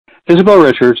Isabelle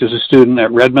Richards is a student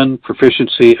at Redmond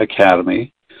Proficiency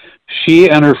Academy. She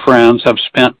and her friends have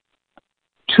spent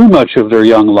too much of their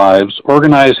young lives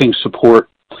organizing support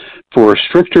for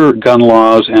stricter gun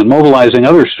laws and mobilizing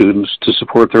other students to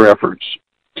support their efforts.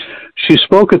 She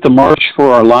spoke at the March for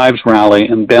Our Lives rally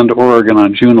in Bend, Oregon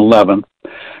on June 11th,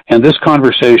 and this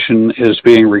conversation is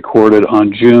being recorded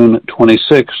on June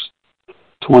 26,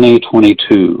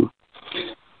 2022.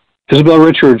 Isabelle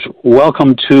Richards,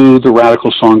 welcome to the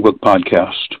Radical Songbook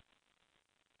Podcast.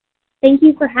 Thank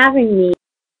you for having me.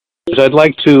 I'd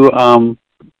like to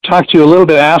talk to you a little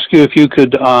bit, ask you if you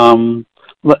could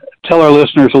tell our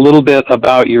listeners a little bit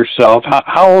about yourself.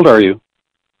 How old are you?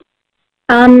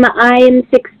 I am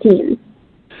 16.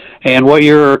 And what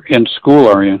year in school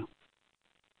are you?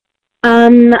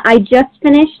 I just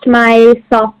finished my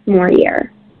sophomore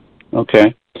year.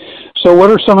 Okay. So what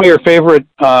are some of your favorite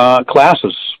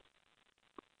classes?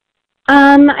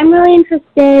 I'm really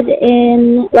interested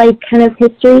in, kind of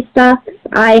history stuff.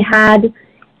 I had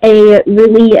a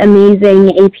really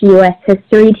amazing AP US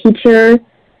history teacher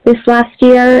this last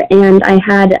year, and I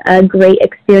had a great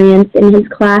experience in his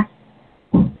class.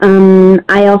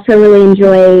 I also really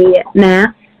enjoy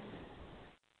math.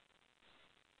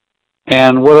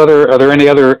 And what are there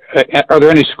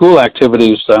any school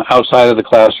activities outside of the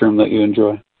classroom that you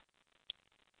enjoy?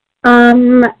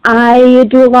 I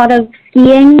do a lot of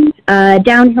skiing,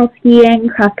 downhill skiing,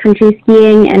 cross-country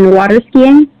skiing, and water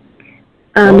skiing.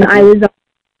 I was on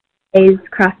a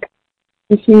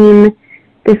cross-country team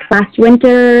this last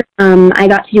winter. I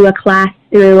got to do a class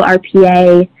through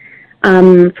RPA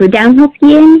for downhill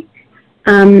skiing,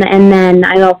 and then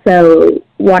I also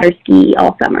water ski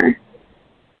all summer.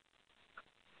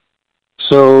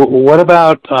 So what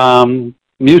about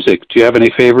music? Do you have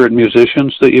any favorite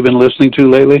musicians that you've been listening to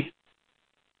lately?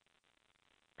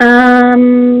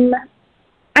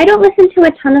 I don't listen to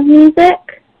a ton of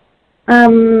music.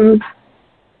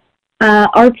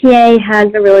 RPA has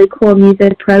a really cool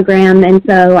music program, and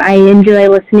so I enjoy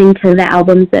listening to the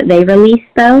albums that they release,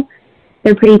 though.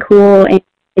 They're pretty cool, and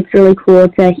it's really cool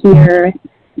to hear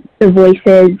the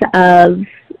voices of,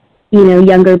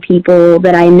 younger people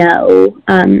that I know.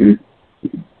 And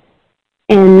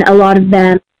a lot of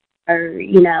them are,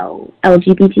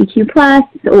 LGBTQ+,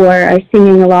 or are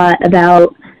singing a lot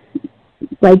about,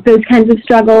 those kinds of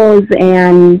struggles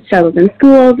and struggles in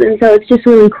schools, and so it's just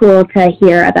really cool to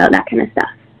hear about that kind of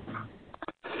stuff.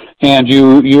 And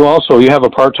you have a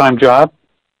part-time job?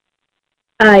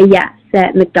 Yes,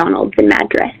 at McDonald's in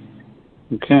Madras.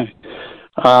 Okay.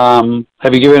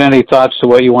 Have you given any thoughts to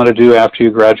what you want to do after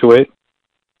you graduate?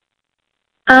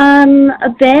 A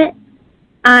bit.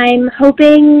 I'm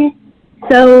hoping,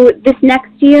 so this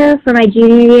next year, for my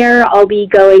junior year, I'll be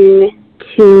going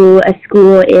to a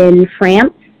school in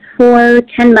France for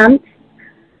 10 months.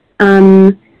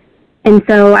 And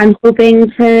so I'm hoping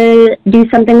to do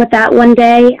something with that one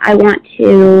day. I want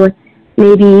to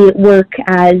maybe work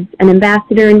as an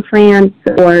ambassador in France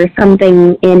or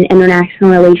something in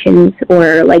international relations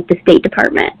or the State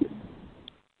Department.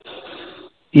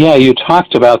 Yeah, you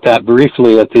talked about that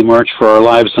briefly at the March for Our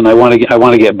Lives, and I want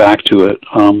to get back to it.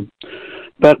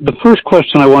 But the first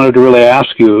question I wanted to really ask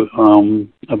you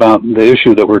about the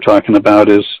issue that we're talking about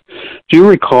is, do you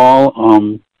recall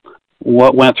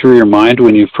what went through your mind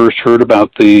when you first heard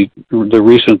about the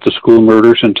school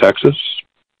murders in Texas?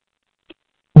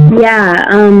 Yeah,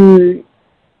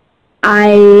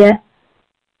 I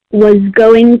was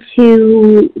going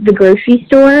to the grocery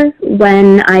store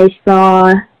when I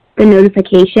saw the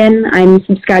notification. I'm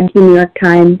subscribed to the New York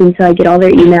Times, and so I get all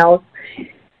their emails.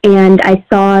 And I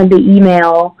saw the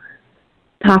email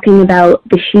talking about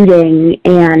the shooting,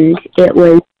 and it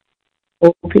was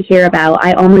cool to hear about.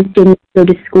 I almost didn't go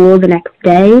to school the next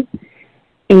day,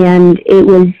 and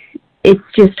it's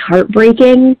just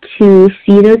heartbreaking to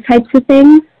see those types of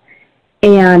things,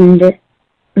 and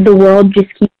the world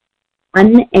just keeps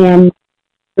on and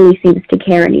really seems to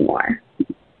care anymore.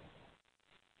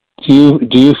 Do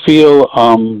you feel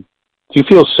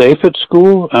safe at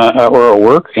school or at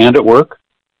work?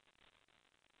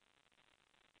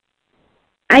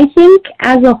 I think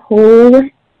as a whole,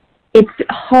 it's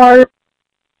hard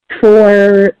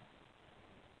for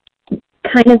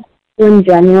kind of people in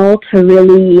general to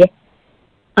really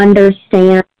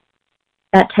understand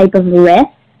that type of risk.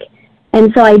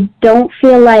 And so I don't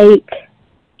feel like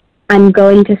I'm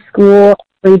going to school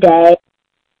every day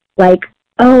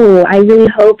oh, I really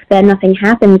hope that nothing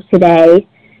happens today.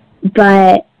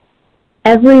 But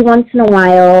every once in a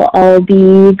while, I'll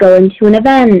be going to an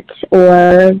event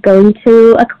or going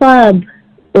to a club,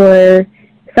 or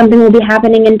something will be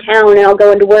happening in town, and I'll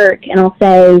go into work and I'll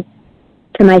say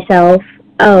to myself,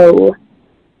 oh,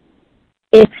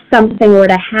 if something were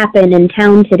to happen in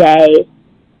town today,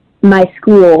 my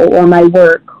school or my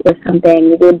work or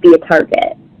something would be a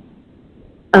target.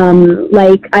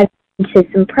 Like, I've been to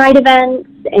some Pride events,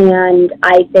 and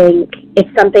I think if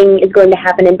something is going to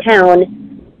happen in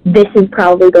town, this is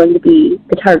probably going to be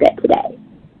the target today.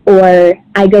 Or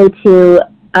I go to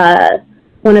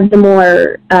one of the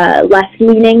more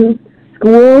left-leaning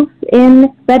schools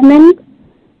in Redmond,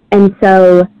 and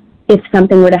so if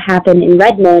something were to happen in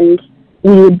Redmond,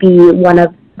 we would be one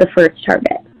of the first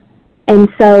targets. And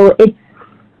so it's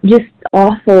just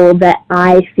awful that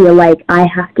I feel like I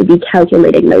have to be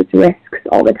calculating those risks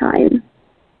all the time.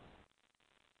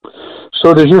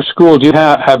 So does your school,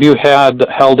 have you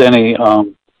held any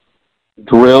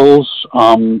drills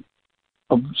of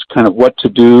kind of what to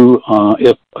do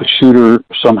if a shooter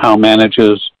somehow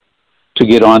manages to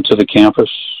get onto the campus?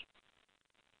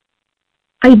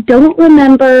 I don't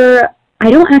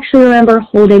actually remember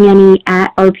holding any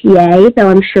at RPA, though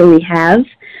I'm sure we have.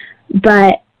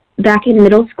 But back in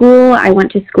middle school, I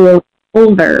went to school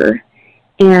over,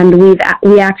 and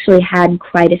we actually had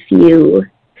quite a few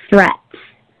threats.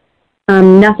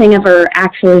 Nothing ever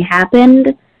actually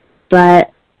happened,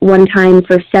 but one time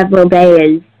for several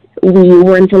days, we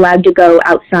weren't allowed to go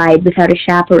outside without a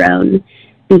chaperone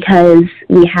because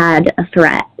we had a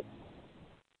threat.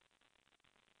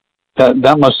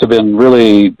 That must have been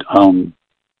really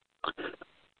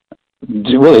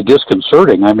really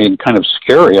disconcerting. I mean, kind of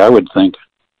scary, I would think.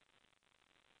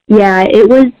 Yeah, it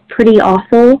was pretty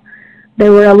awful.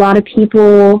 There were a lot of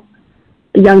people,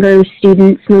 younger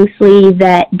students mostly,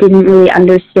 that didn't really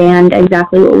understand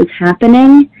exactly what was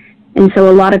happening. And so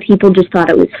a lot of people just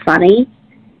thought it was funny.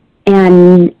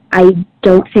 And I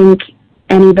don't think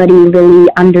anybody really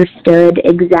understood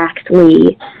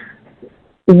exactly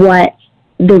what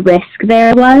the risk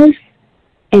there was.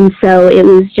 And so it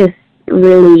was just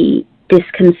really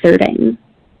disconcerting.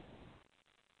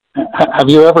 Have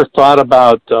you ever thought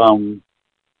about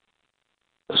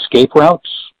escape routes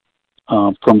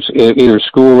from either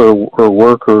school or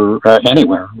work or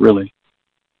anywhere, really?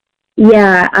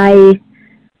 Yeah, I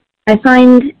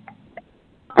find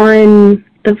on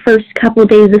the first couple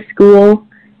days of school,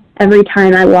 every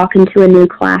time I walk into a new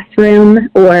classroom,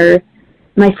 or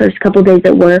my first couple days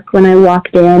at work when I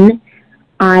walked in,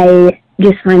 I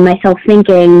just find myself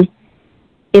thinking,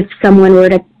 if someone were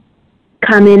to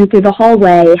come in through the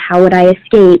hallway, how would I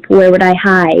escape? Where would I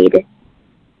hide?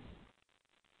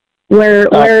 Where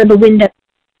are the windows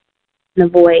in the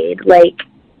void? Like,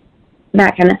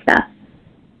 that kind of stuff.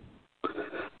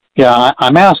 Yeah,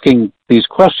 I'm asking these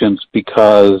questions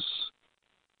because,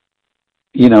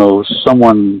 you know,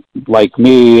 someone like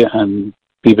me and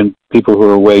even people who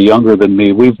are way younger than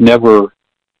me, we never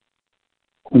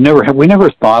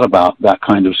thought about that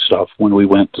kind of stuff when we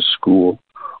went to school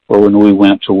or when we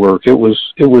went to work. It was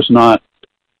just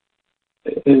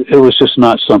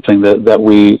not something that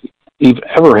we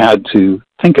ever had to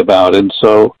think about. And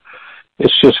so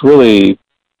it's just really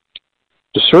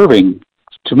disturbing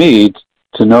to me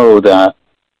to know that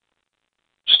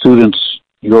students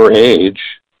your age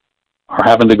are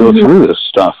having to go through this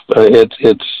stuff. I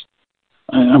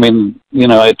mean, you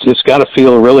know, it's got to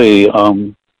feel really,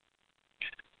 I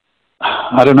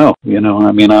don't know, you know,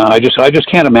 I mean, I just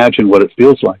can't imagine what it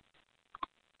feels like.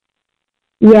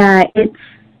 Yeah, it's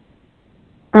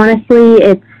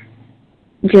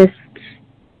just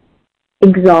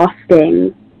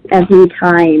exhausting every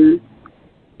time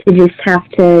to just have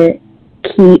to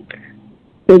keep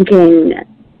thinking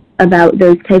about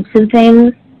those types of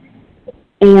things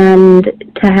and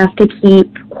to have to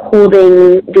keep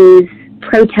holding these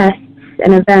protests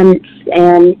and events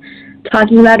and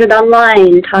talking about it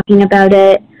online, talking about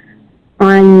it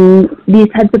on these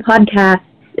types of podcasts.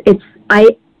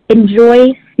 I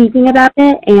enjoy speaking about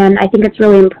it, and I think it's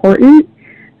really important,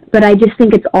 but I just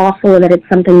think it's awful that it's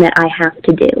something that I have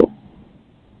to do.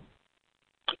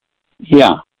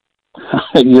 Yeah.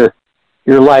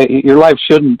 Your life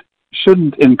shouldn't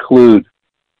include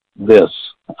this.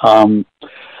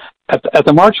 At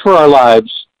the March for Our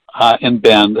Lives in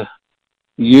Bend,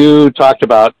 you talked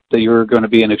about that you were going to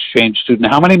be an exchange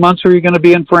student. How many months are you going to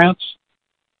be in France?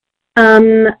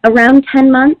 Around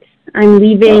 10 months. I'm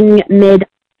leaving and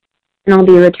I'll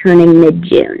be returning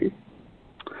mid-June.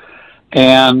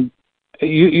 And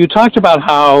you talked about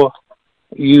how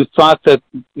you thought that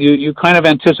you kind of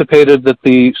anticipated that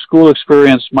the school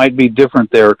experience might be different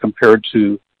there compared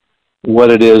to what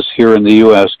it is here in the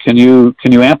U.S. Can you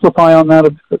amplify on that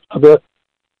a bit?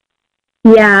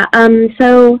 Yeah.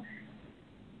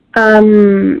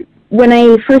 when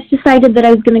I first decided that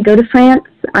I was going to go to France,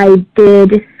 I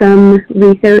did some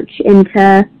research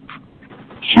into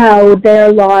how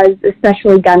their laws,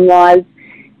 especially gun laws,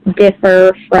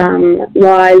 differ from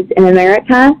laws in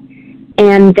America,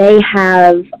 and they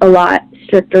have a lot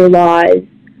stricter laws,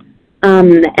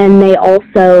 and they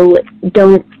also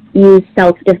don't use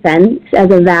self-defense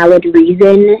as a valid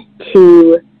reason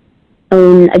to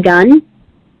own a gun,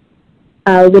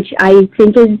 which I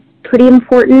think is pretty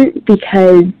important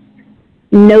because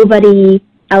nobody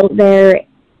out there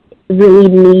really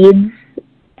needs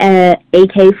a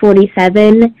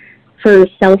AK-47 for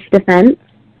self-defense.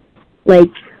 Like,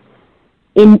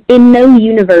 in no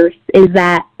universe is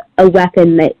that a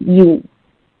weapon that you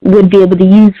would be able to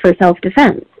use for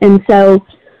self-defense. And so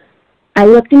I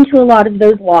looked into a lot of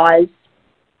those laws,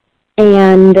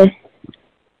 and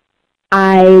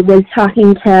I was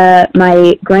talking to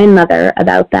my grandmother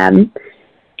about them,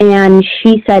 and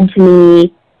she said to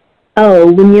me,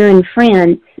 oh, when you're in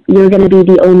France, you're going to be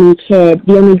the only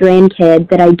grandkid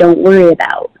that I don't worry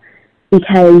about,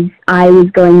 because I was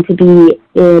going to be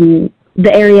in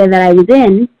the area that I was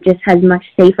in, just has much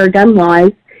safer gun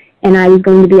laws, and I was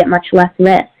going to be at much less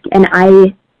risk. And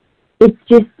it's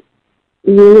just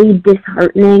really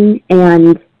disheartening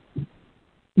and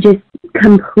just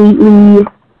completely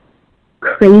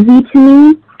crazy to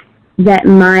me that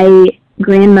my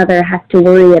grandmother has to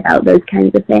worry about those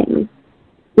kinds of things.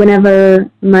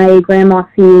 Whenever my grandma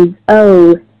sees,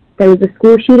 oh, there was a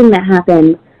school shooting that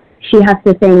happened, she has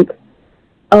to think,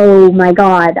 oh my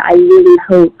God, I really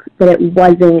hope that it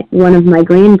wasn't one of my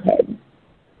grandkids.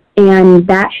 And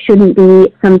that shouldn't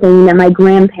be something that my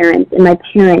grandparents and my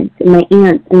parents and my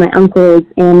aunts and my uncles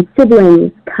and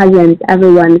siblings, cousins,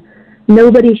 everyone,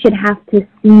 nobody should have to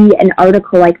see an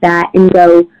article like that and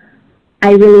go,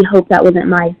 I really hope that wasn't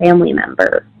my family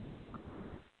member.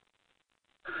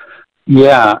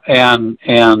 Yeah, and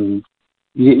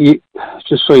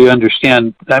just so you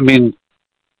understand, I mean,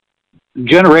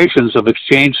 generations of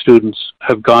exchange students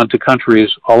have gone to countries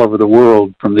all over the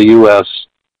world from the U.S.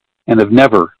 and have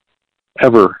never,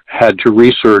 ever had to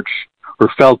research or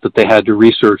felt that they had to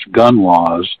research gun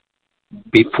laws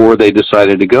before they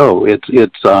decided to go. It's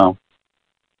a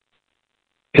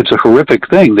horrific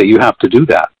thing that you have to do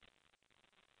that.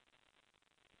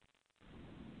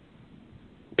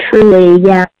 Truly,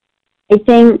 yeah. I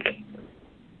think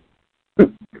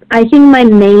my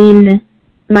main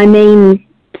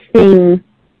thing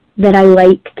that I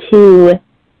like to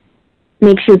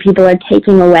make sure people are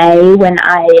taking away when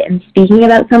I am speaking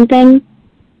about something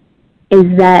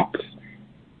is that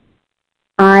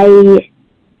I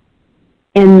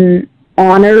am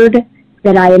honored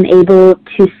that I am able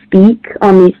to speak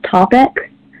on these topics,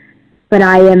 but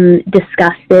I am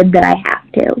disgusted that I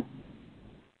have to.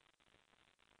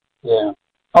 Yeah.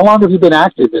 How long have you been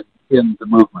active in the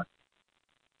movement?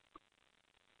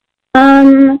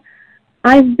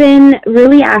 I've been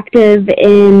really active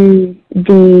in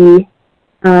the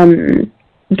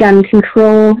gun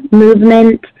control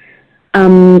movement,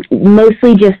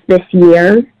 mostly just this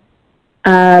year,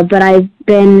 but I've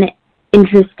been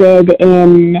interested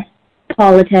in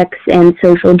politics and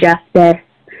social justice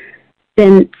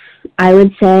since, I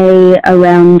would say,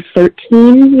 around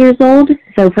 13 years old,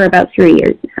 so for about 3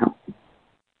 years now.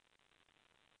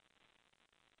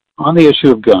 On the issue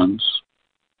of guns,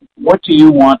 what do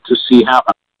you want to see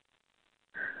happen?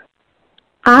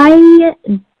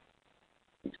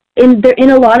 In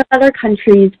a lot of other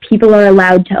countries, people are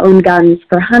allowed to own guns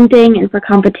for hunting and for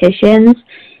competitions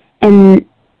and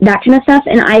that kind of stuff,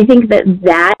 and I think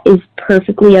that is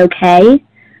perfectly okay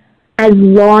as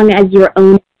long as you're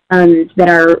owning guns that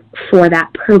are for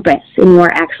that purpose and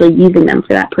you're actually using them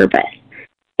for that purpose.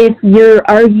 If your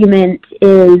argument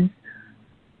is,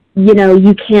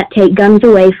 you can't take guns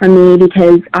away from me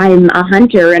because I'm a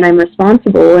hunter and I'm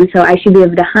responsible and so I should be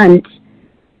able to hunt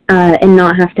and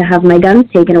not have to have my guns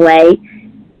taken away,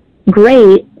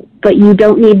 great, but you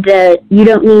don't need a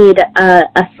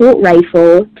assault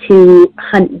rifle to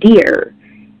hunt deer.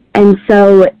 And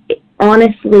so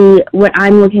honestly, what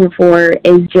I'm looking for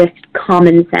is just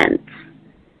common sense.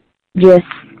 Just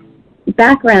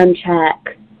background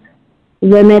check,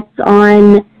 limits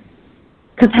on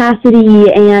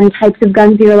capacity and types of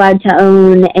guns you're allowed to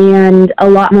own, and a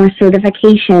lot more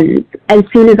certifications. As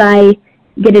soon as I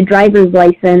get a driver's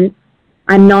license,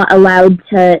 I'm not allowed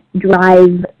to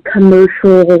drive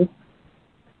commercial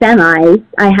semis.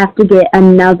 I have to get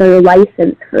another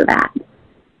license for that.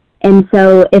 And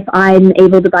so if I'm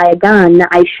able to buy a gun,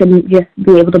 I shouldn't just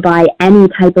be able to buy any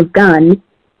type of gun.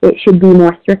 It should be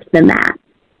more strict than that.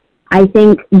 I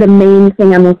think the main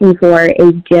thing I'm looking for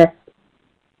is just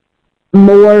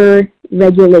more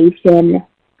regulation,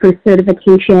 for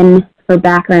certification, for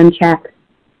background checks,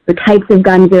 for types of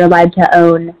guns you're allowed to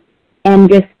own, and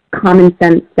just common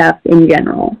sense stuff in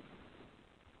general.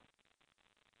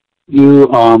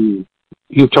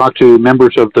 You've talked to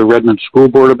members of the Redmond School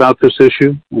Board about this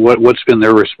issue. What's been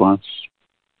their response?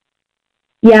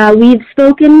 Yeah, we've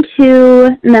spoken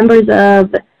to members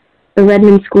of the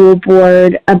Redmond School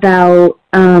Board about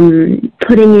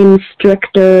putting in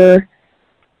stricter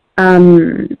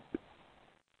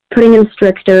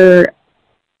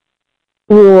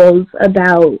rules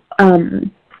about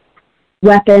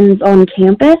weapons on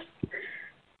campus,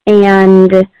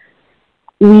 and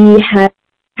we have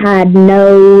had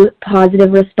no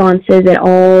positive responses at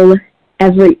all.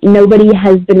 Nobody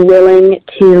has been willing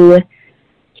to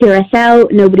hear us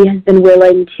out. Nobody has been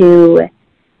willing to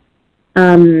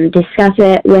discuss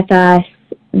it with us.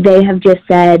 They have just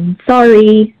said,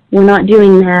 sorry, we're not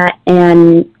doing that,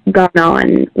 and gone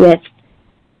on with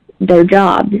their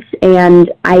jobs.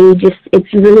 And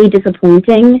it's really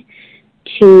disappointing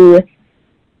to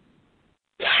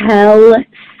tell.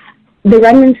 The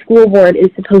Redmond School Board is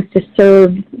supposed to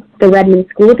serve the Redmond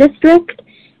School District,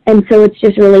 and so it's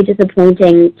just really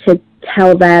disappointing to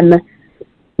tell them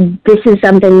this is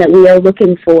something that we are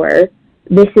looking for.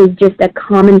 This is just a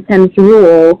common sense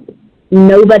rule.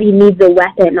 Nobody needs a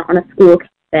weapon on a school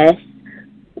campus.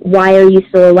 Why are you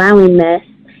still allowing this?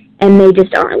 And they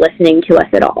just aren't listening to us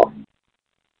at all.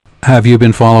 Have you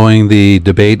been following the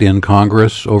debate in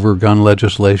Congress over gun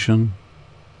legislation?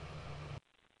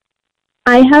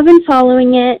 I have been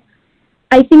following it.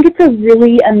 I think it's a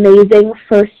really amazing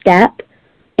first step,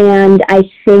 and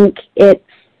I think it's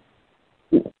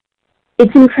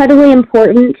incredibly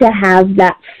important to have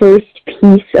that first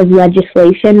piece of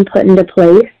legislation put into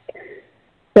place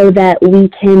so that we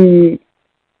can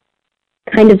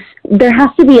there has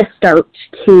to be a start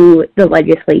to the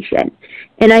legislation.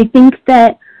 And I think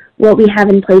that what we have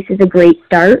in place is a great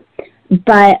start,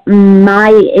 but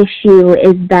my issue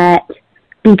is that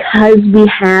because we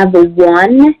have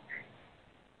won,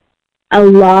 a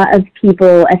lot of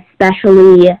people,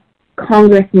 especially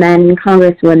congressmen and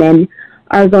congresswomen,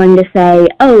 are going to say,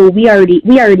 oh, we already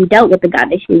dealt with the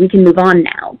gun issue, we can move on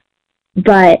now.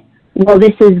 But while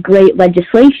this is great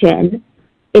legislation,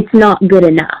 it's not good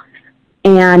enough.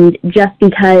 And just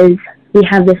because we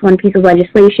have this one piece of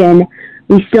legislation,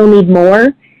 we still need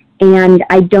more. And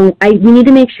we need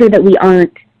to make sure that we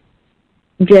aren't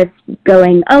just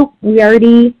going, oh,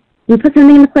 we put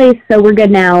something into place, so we're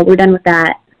good now, we're done with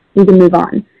that, we can move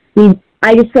on.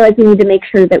 I just feel like we need to make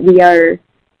sure that we are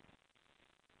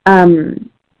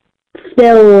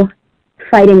still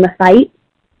fighting the fight,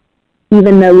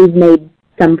 even though we've made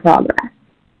some progress.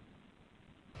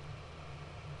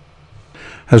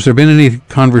 Has there been any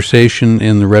conversation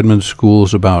in the Redmond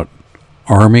schools about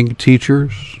arming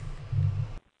teachers?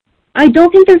 I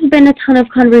don't think there's been a ton of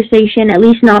conversation, at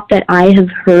least not that I have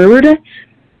heard,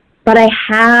 but I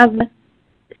have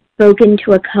spoken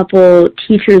to a couple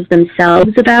teachers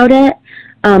themselves about it.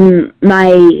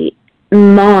 My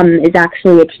mom is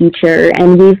actually a teacher,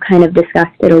 and we've kind of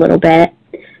discussed it a little bit.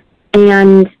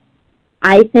 And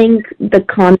I think the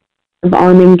concept of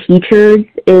arming teachers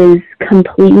is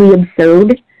completely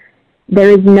absurd.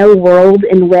 There is no world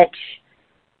in which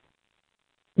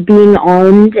being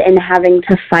armed and having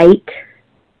to fight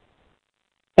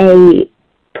a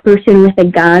person with a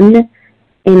gun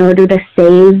in order to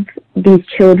save these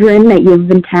children that you've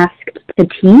been tasked to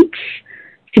teach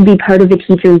should be part of a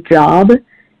teacher's job.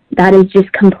 That is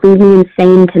just completely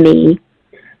insane to me.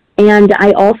 And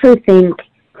I also think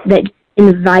that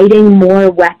inviting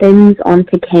more weapons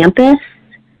onto campus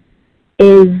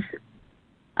is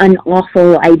an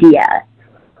awful idea.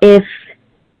 If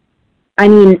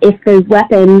there's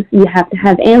weapons, you have to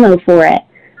have ammo for it.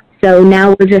 So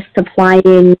now we're just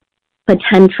supplying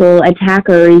potential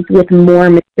attackers with more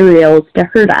materials to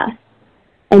hurt us.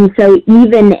 And so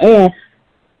even if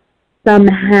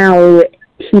somehow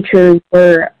teachers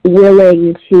were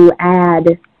willing to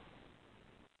add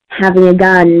having a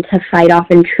gun to fight off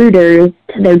intruders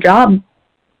to their job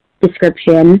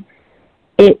description,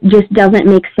 it just doesn't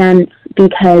make sense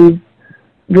because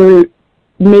we're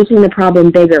making the problem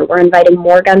bigger. We're inviting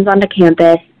more guns onto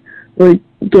campus. We're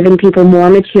giving people more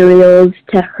materials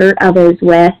to hurt others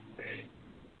with.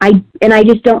 I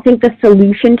just don't think the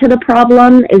solution to the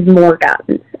problem is more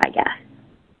guns, I guess.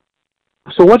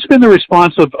 So what's been the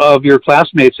response of your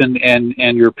classmates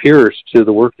and your peers to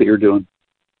the work that you're doing?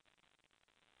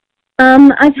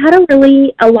 I've had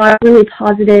a lot of really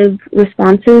positive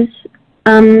responses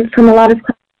from a lot of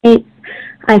classmates.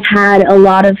 I've had a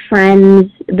lot of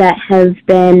friends that have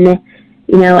been,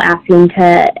 asking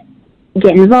to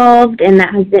get involved, and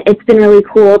it's been really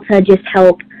cool to just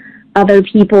help other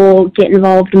people get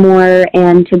involved more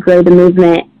and to grow the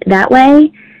movement that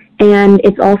way. And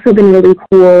it's also been really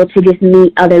cool to just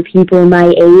meet other people my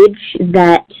age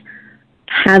that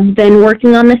have been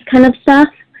working on this kind of stuff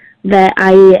that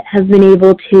I have been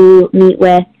able to meet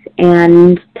with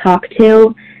and talk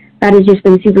to. That has just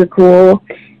been super cool.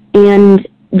 And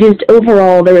just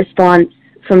overall, the response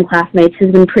from classmates has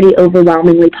been pretty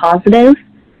overwhelmingly positive.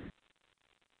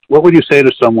 What would you say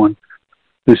to someone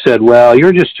who said, well,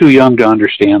 you're just too young to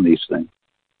understand these things?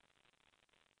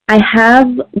 I have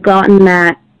gotten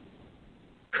that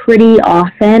pretty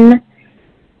often,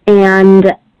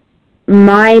 and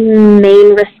my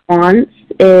main response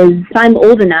is, if I'm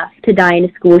old enough to die in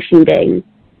a school shooting,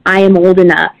 I am old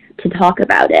enough to talk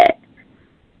about it.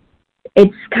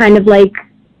 It's kind of like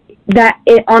that.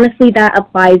 Honestly, that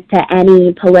applies to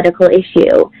any political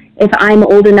issue. If I'm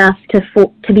old enough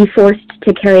to be forced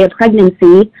to carry a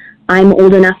pregnancy, I'm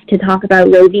old enough to talk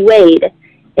about Roe v. Wade.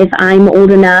 If I'm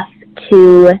old enough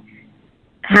to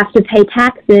have to pay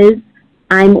taxes,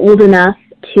 I'm old enough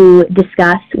to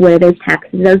discuss where those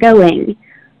taxes are going.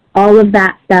 All of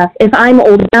that stuff. If I'm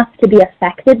old enough to be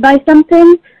affected by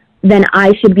something, then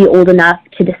I should be old enough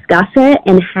to discuss it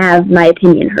and have my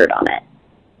opinion heard on it.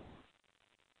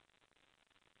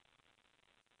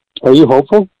 Are you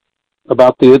hopeful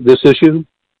about this issue?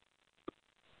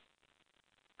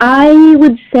 I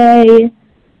would say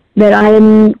that I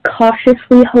am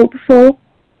cautiously hopeful.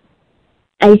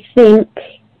 I think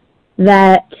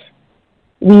that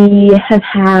we have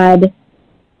had,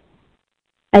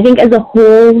 I think as a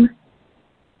whole,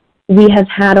 we have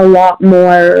had a lot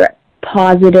more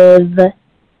positive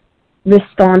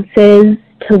responses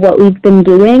to what we've been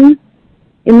doing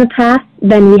in the past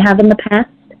than we have in the past.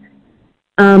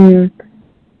 And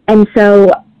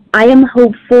so I am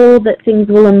hopeful that things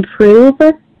will improve,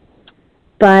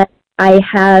 but I've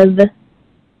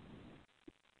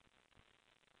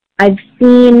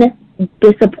seen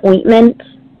disappointment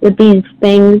with these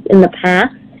things in the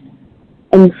past,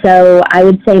 and so I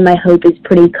would say my hope is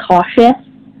pretty cautious,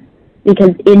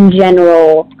 because in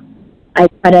general, I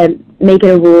try to make it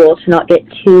a rule to not get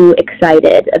too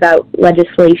excited about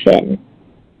legislation.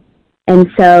 And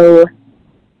so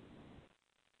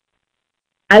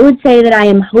I would say that I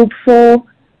am hopeful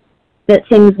that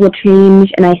things will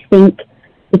change, and I think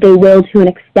that they will to an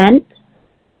extent,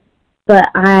 but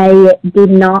I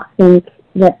did not think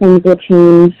that things will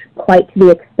change quite to the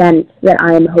extent that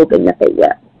I am hoping that they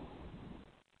will.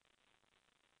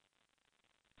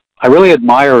 I really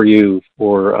admire you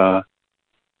for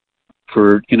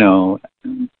you know,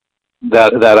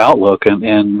 that outlook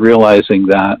and realizing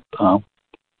that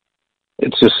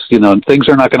it's just, you know, things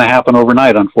are not going to happen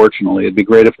overnight, unfortunately. It'd be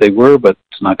great if they were, but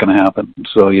it's not going to happen.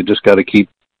 So you just got to keep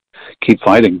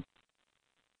fighting.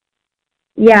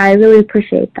 Yeah, I really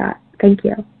appreciate that. Thank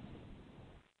you.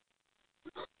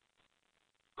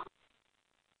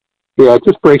 Yeah, it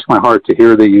just breaks my heart to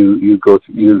hear that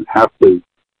you have to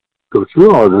go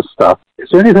through all of this stuff. Is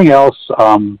there anything else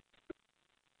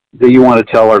that you want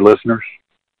to tell our listeners?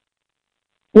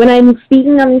 When I'm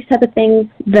speaking on these type of things,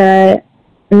 the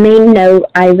main note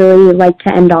I really like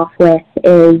to end off with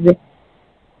is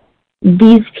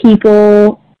these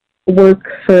people work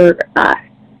for us.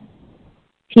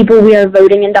 People we are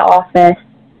voting into office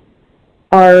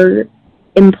are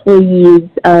employees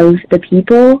of the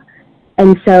people,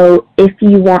 and so if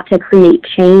you want to create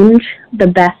change, the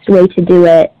best way to do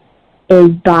it is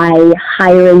by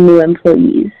hiring new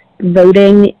employees.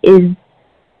 Voting is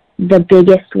the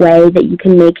biggest way that you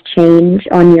can make change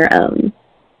on your own.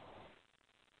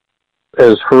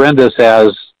 As horrendous as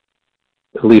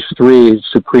at least 3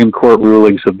 Supreme Court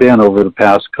rulings have been over the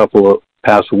past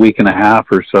week and a half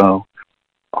or so,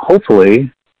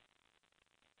 hopefully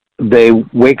they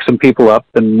wake some people up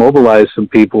and mobilize some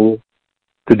people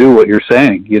to do what you're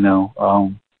saying, you know,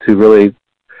 to really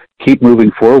keep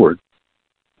moving forward.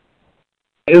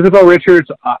 Isabelle Richards,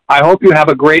 I hope you have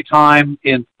a great time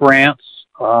in France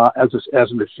as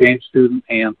an exchange student,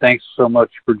 and thanks so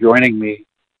much for joining me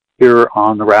here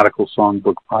on the Radical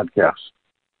Songbook Podcast.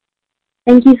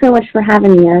 Thank you so much for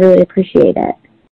having me. I really appreciate it.